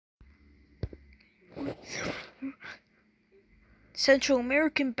Central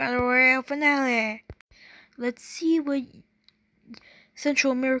American Battle Royale finale. Let's see what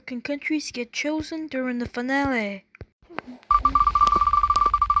Central American countries get chosen during the finale.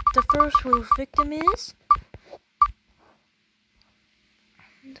 The first real victim is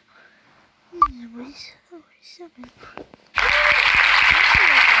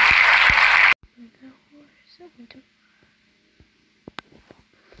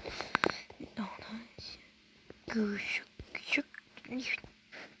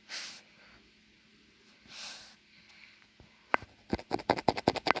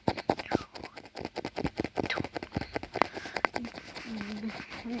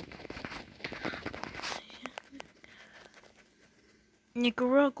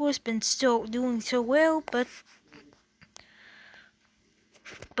Nicaragua's been still doing so well, but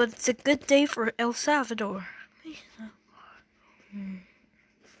it's a good day for El Salvador.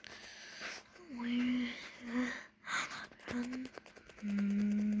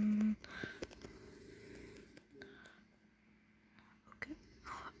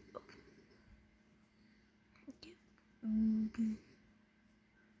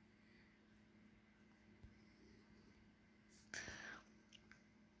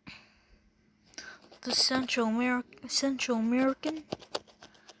 The Central American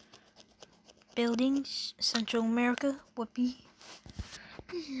buildings, Central America would be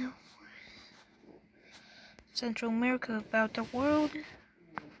Central America about the world.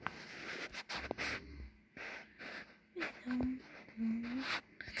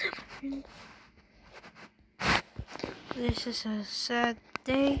 This is a sad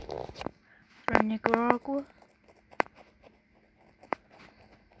day for Nicaragua.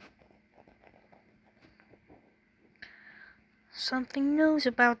 Something knows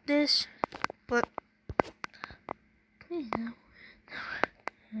about this, but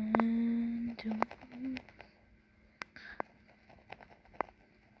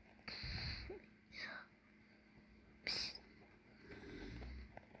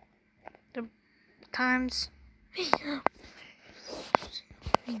the times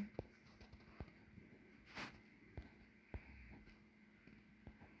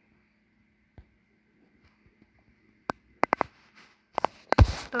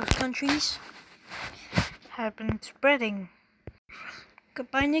those countries have been spreading.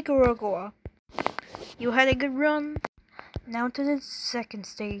 Goodbye, Nicaragua. You had a good run. Now to the second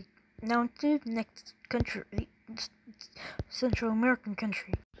stage. Now to the next country, Central American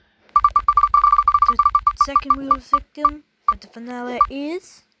country. The second real victim at the finale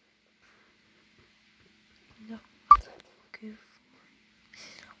is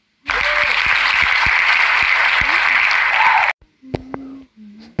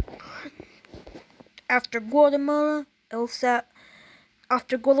after Guatemala,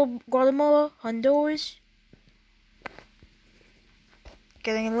 Guatemala, Honduras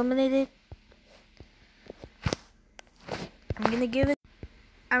getting eliminated. I'm gonna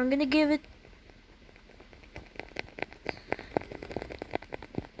give it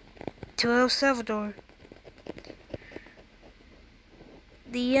to El Salvador.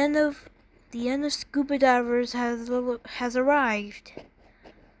 The end of scuba divers has arrived,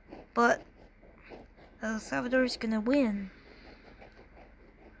 but El Salvador is gonna win.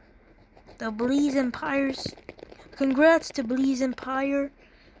 The Belize Empires. Congrats to Belize Empire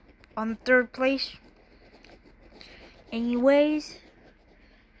on third place. Anyways,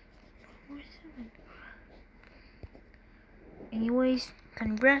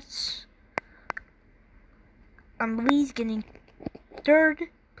 congrats on Belize getting third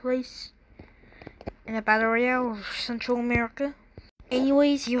place in a battle royale of Central America.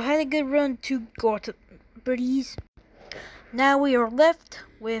 Anyways, you had a good run to Belize. Now we are left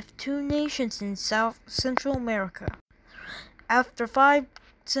with two nations in Central America. After 5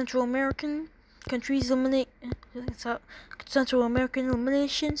 Central American countries Central American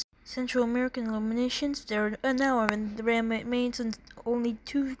eliminations, there remains only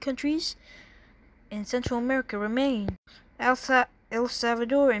 2 countries in Central America remain: El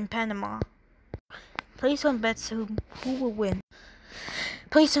Salvador and Panama. Place on bets who will win.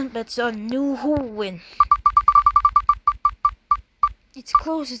 Place on bets on who will win. It's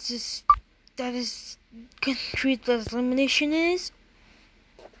close. It's just that is country that elimination is.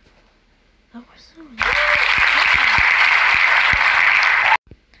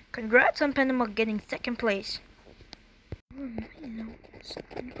 Congrats on Panama getting second place.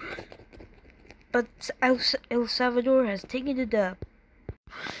 But El Salvador has taken the dub.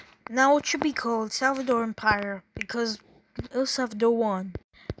 Now it should be called Salvador Empire because El Salvador won.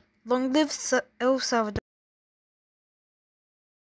 Long live El Salvador.